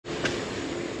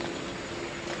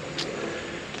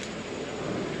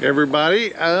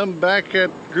Everybody, I'm back at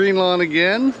Green Lawn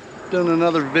again, doing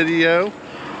another video.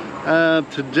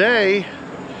 Today,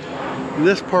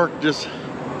 this park just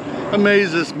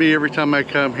amazes me every time I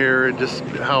come here, just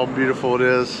how beautiful it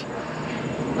is.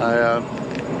 I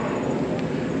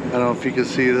don't know if you can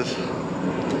see this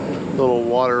little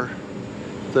water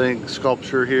thing,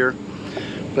 sculpture here.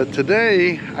 But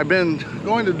today, I've been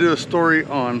going to do a story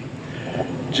on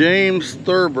James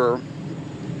Thurber.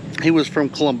 He was from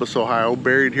Columbus, Ohio,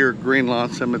 buried here at Green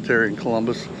Lawn Cemetery in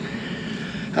Columbus.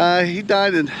 He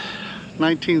died in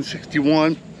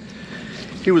 1961.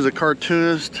 He was a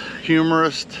cartoonist,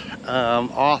 humorist,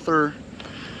 author.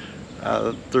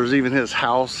 There's even his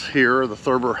house here, the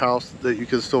Thurber house, that you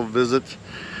can still visit.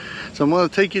 So I'm going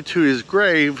to take you to his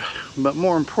grave, but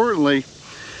more importantly,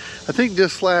 I think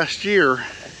just last year,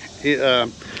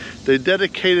 they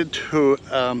dedicated to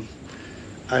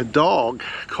a dog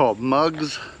called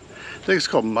Muggs. I think it's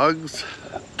called Muggs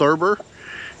Thurber.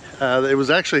 It was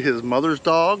actually his mother's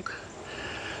dog,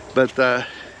 but the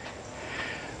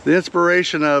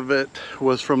inspiration of it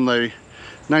was from the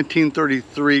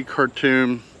 1933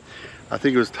 cartoon. I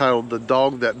think it was titled "The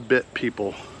Dog That Bit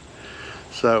People."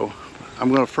 So I'm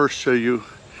going to first show you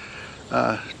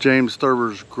James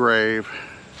Thurber's grave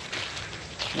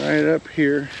right up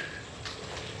here,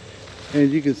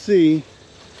 and you can see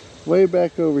way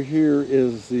back over here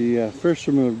is the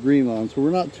fisherman of Green Lawn, so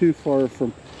we're not too far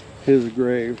from his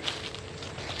grave.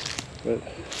 But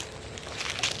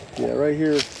yeah, right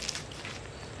here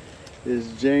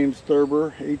is James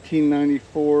Thurber,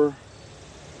 1894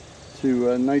 to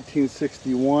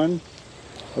 1961.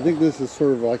 I think this is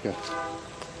sort of like a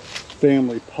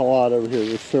family plot over here.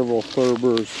 There's several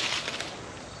Thurbers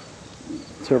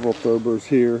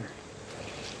here.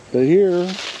 But here,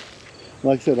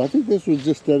 like I said, I think this was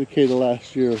just dedicated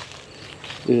last year,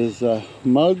 is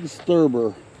Muggs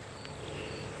Thurber.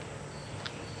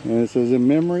 And it says, in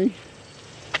memory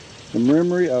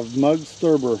of Muggs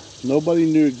Thurber.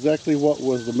 Nobody knew exactly what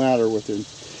was the matter with him.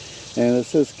 And it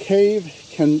says Cave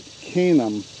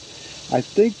Canum. I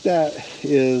think that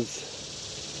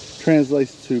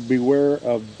translates to beware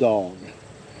of dog.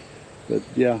 But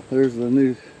yeah, there's the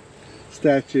new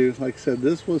statue. Like I said,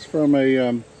 this was from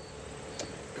a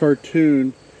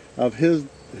cartoon of his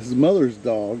mother's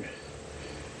dog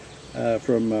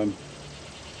from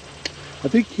I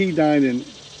think he died in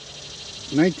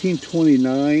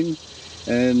 1929,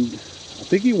 and I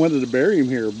think he wanted to bury him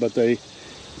here, but he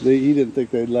didn't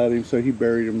think they'd let him, so he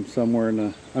buried him somewhere in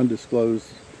an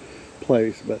undisclosed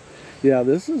place. But yeah,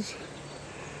 this was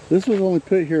only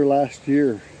put here last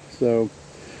year, so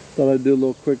thought I'd do a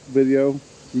little quick video.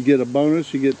 You get a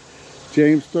bonus, you get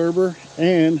James Thurber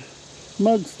and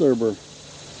Muggs Thurber.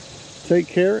 Take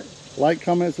care, like,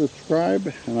 comment,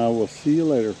 subscribe, and I will see you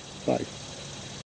later. Bye.